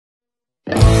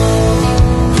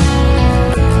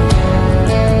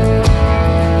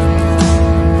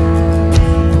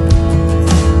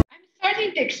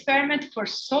for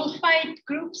sulfide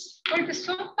groups. For the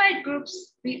sulfide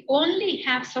groups, we only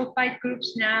have sulfide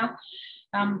groups now.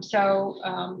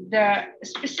 The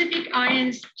specific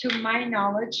ions, to my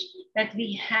knowledge, that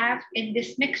we have in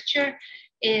this mixture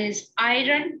is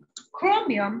iron,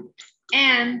 chromium,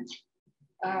 and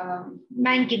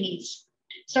manganese.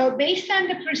 So based on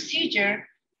the procedure,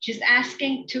 which is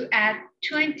asking to add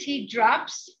 20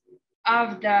 drops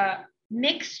of the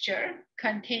mixture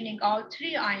containing all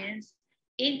three ions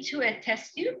into a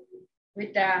test tube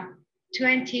with the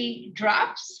 20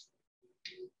 drops.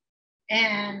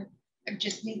 And I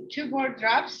just need 2 more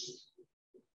drops.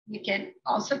 You can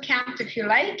also count if you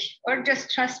like, or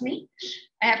just trust me.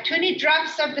 I have 20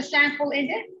 drops of the sample in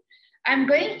it. I'm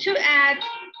going to add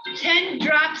 10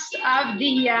 drops of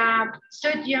the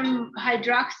sodium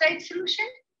hydroxide solution.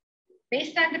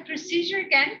 Based on the procedure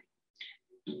again,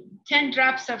 10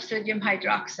 drops of sodium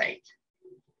hydroxide.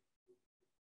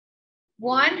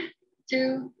 1,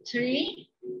 2, 3,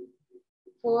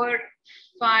 4,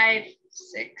 5,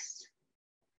 6,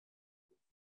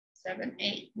 7,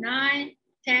 8, 9,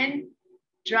 10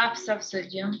 drops of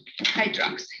sodium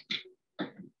hydroxide.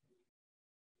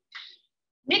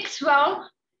 Mix well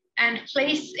and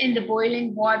place in the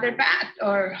boiling water bath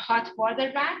or hot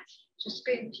water bath. Just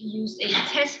going to use a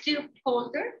test tube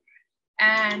holder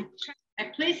and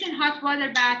I place in hot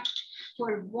water bath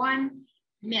for 1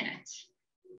 minute.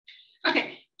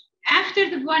 Okay, after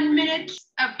the 1 minute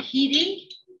of heating,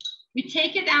 we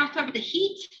take it out of the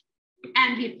heat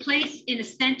and we place in a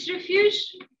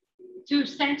centrifuge. To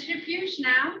centrifuge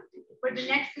now for the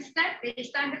next step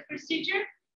based on the procedure.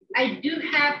 I do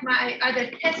have my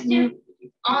other test tube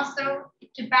also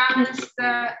to balance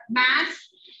the mass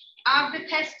of the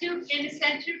test tube in the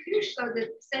centrifuge so the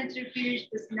centrifuge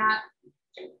does not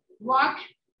walk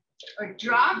or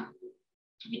drop.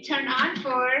 We turn on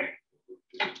for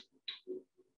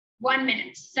 1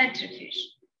 minute,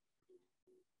 centrifuge.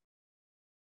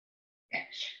 Okay.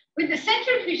 When the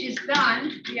centrifuge is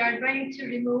done, we are going to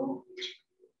remove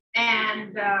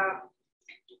and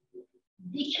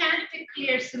decant the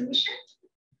clear solution.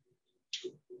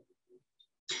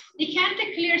 Decant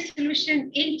the clear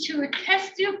solution into a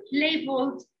test tube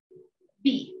labeled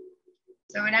B.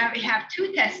 So now we have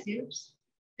 2 test tubes.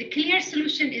 The clear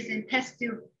solution is in test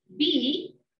tube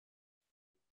B.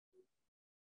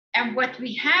 And what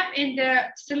we have in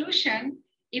the solution,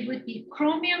 it would be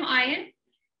chromium ion.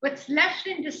 What's left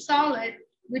in the solid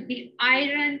would be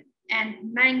iron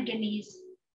and manganese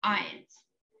ions.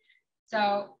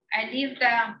 So I leave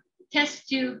the test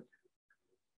tube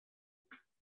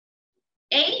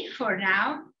A for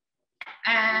now,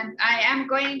 and I am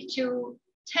going to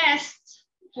test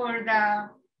for the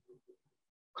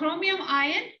chromium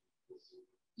ion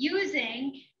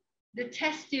using the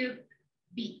test tube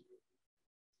B.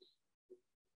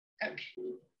 Okay.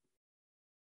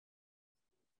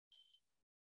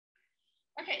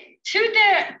 Okay,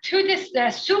 to this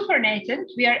supernatant,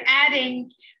 we are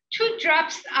adding 2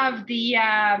 drops of the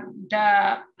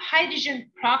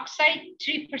hydrogen peroxide,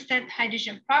 3%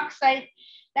 hydrogen peroxide.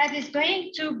 That is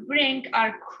going to bring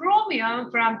our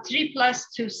chromium from 3+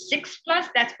 to 6+.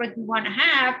 That's what we want to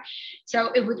have.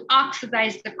 So it would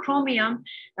oxidize the chromium.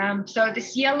 So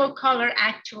this yellow color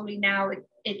actually now, it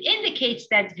indicates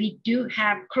that we do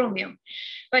have chromium.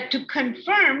 But to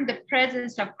confirm the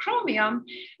presence of chromium,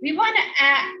 we want to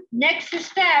add, next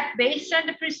step, based on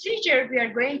the procedure, we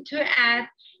are going to add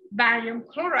barium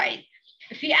chloride.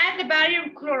 If we add the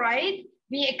barium chloride,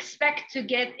 we expect to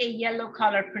get a yellow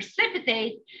color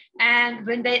precipitate. And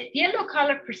when the yellow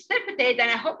color precipitate,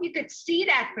 and I hope you could see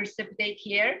that precipitate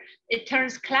here, it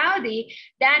turns cloudy.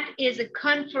 That is a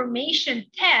confirmation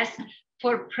test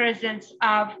for presence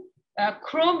of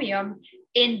chromium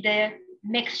in the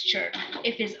mixture.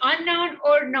 If it's unknown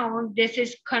or known, this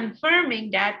is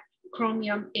confirming that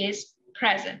chromium is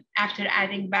present after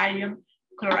adding barium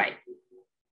chloride.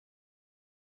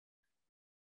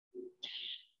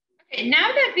 Okay,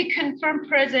 now that we confirm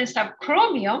presence of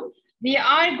chromium, we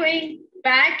are going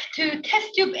back to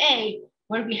test tube A,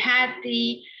 where we had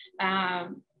the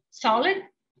solid,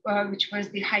 which was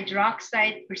the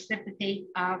hydroxide precipitate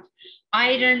of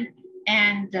iron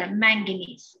and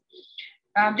manganese.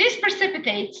 These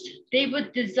precipitates, they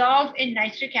would dissolve in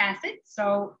nitric acid.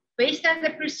 So based on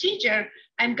the procedure,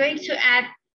 I'm going to add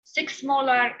 6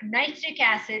 molar nitric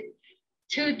acid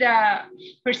to the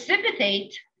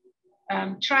precipitate,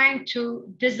 trying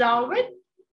to dissolve it.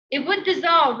 It would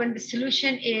dissolve when the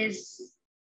solution is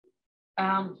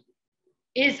acidic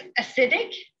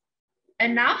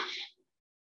enough.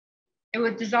 It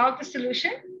would dissolve the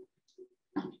solution.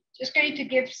 Just going to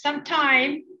give some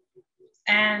time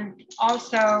And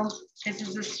also, this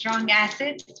is a strong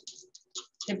acid.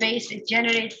 The base, it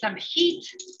generates some heat,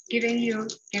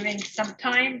 giving some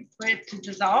time for it to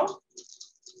dissolve.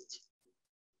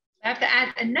 I have to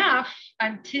add enough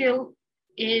until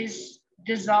is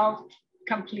dissolved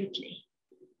completely.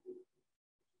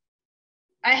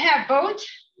 I have both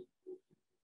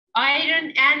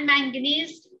iron and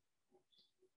manganese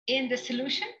in the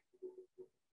solution.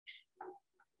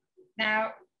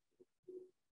 Now,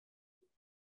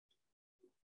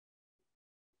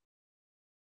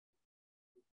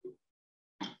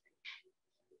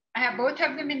 I have both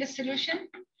of them in the solution.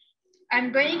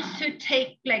 I'm going to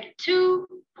take like two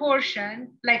portions,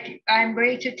 like I'm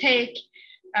going to take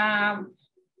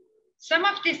some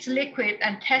of this liquid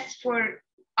and test for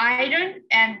iron,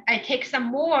 and I take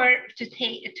some more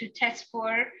to test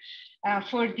for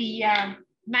the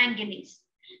manganese.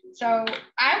 So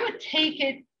I would take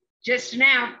it just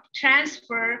now,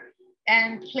 transfer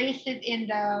and place it in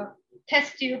the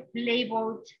test tube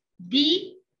labeled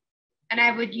D, and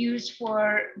I would use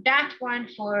for that one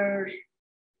for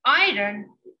iron,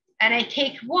 and I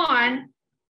take one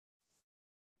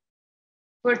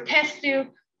for test tube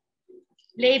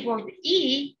labeled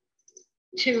E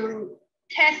to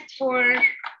test for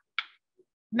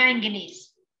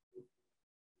manganese.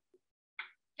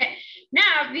 Okay.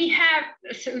 Now we have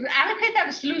allocate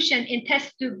our solution in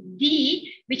test tube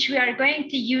D, which we are going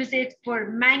to use it for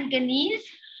manganese,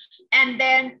 and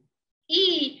then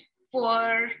E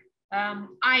for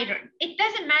iron. It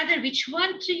doesn't matter which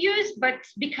one to use, but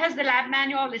because the lab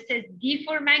manual, it says D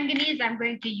for manganese, I'm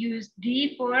going to use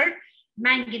D for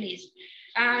manganese.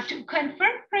 To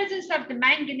confirm presence of the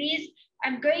manganese,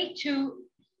 I'm going to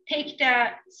take the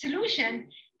solution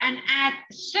and add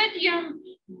sodium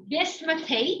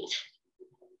bismutate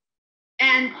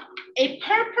and a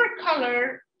purple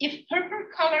color. If purple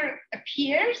color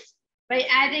appears by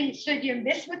adding sodium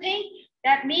bismutate,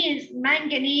 that means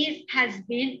manganese has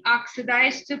been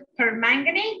oxidized to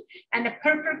permanganate and the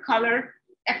purple color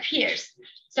appears.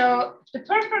 So the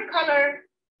purple color,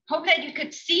 hope that you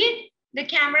could see it, the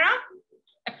camera,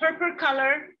 a purple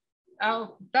color,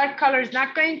 dark color is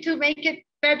not going to make it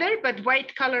better, but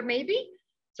white color maybe.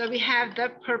 So we have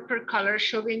the purple color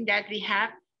showing that we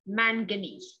have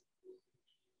manganese.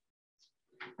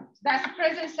 That's the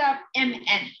presence of Mn.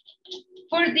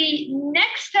 For the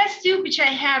next test tube, which I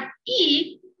have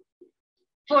E,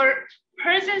 for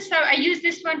presence of, I use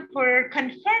this one for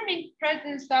confirming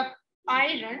presence of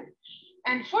iron.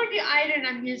 And for the iron,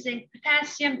 I'm using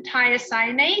potassium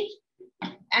thiocyanate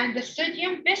and the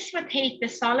sodium bismutate, the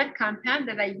solid compound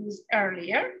that I used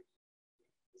earlier.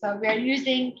 So we are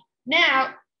using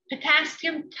now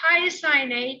potassium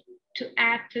thiocyanate to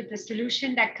add to the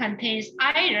solution that contains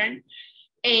iron.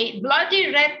 A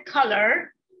bloody red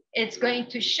color, it's going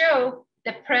to show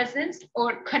the presence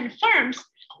or confirms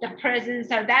the presence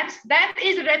of that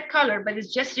is red color, but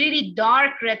it's just really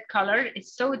dark red color.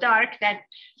 It's so dark that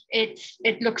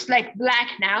it looks like black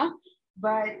now.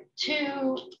 But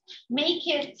to make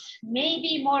it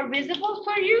maybe more visible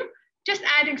for you, just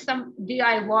adding some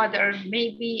DI water,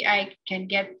 maybe I can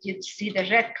get you to see the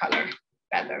red color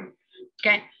better.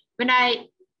 Okay, when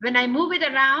I move it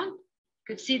around,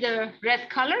 you could see the red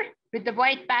color with the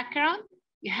white background.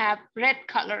 You have red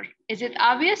color. Is it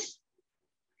obvious?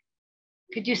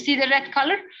 Could you see the red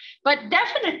color? But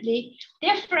definitely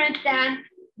different than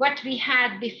what we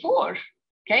had before.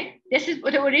 Okay, this is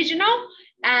the original,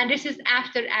 and this is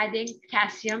after adding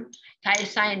potassium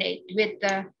thiocyanate with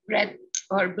the red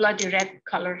or bloody red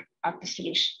color of the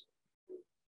solution.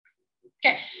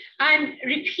 Okay, I'm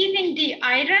repeating the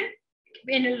iron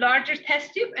in a larger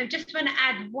test tube. I just want to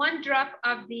add 1 drop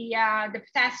of the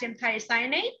potassium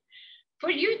thiocyanate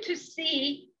for you to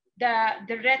see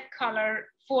the red color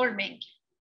forming.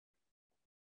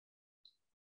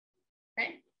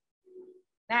 Okay.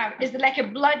 Now, it's like a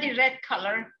bloody red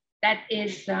color that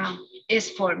is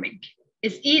forming.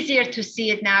 It's easier to see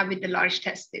it now with the large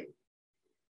test tube.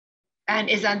 And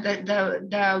is on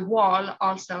the wall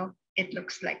also, it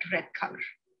looks like red color,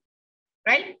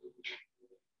 right?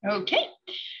 Okay,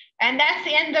 and that's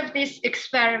the end of this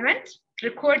experiment.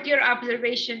 Record your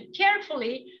observation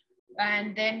carefully,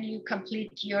 and then you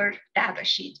complete your data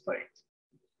sheet for it.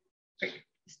 Great.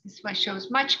 This one shows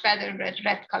much better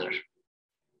red color.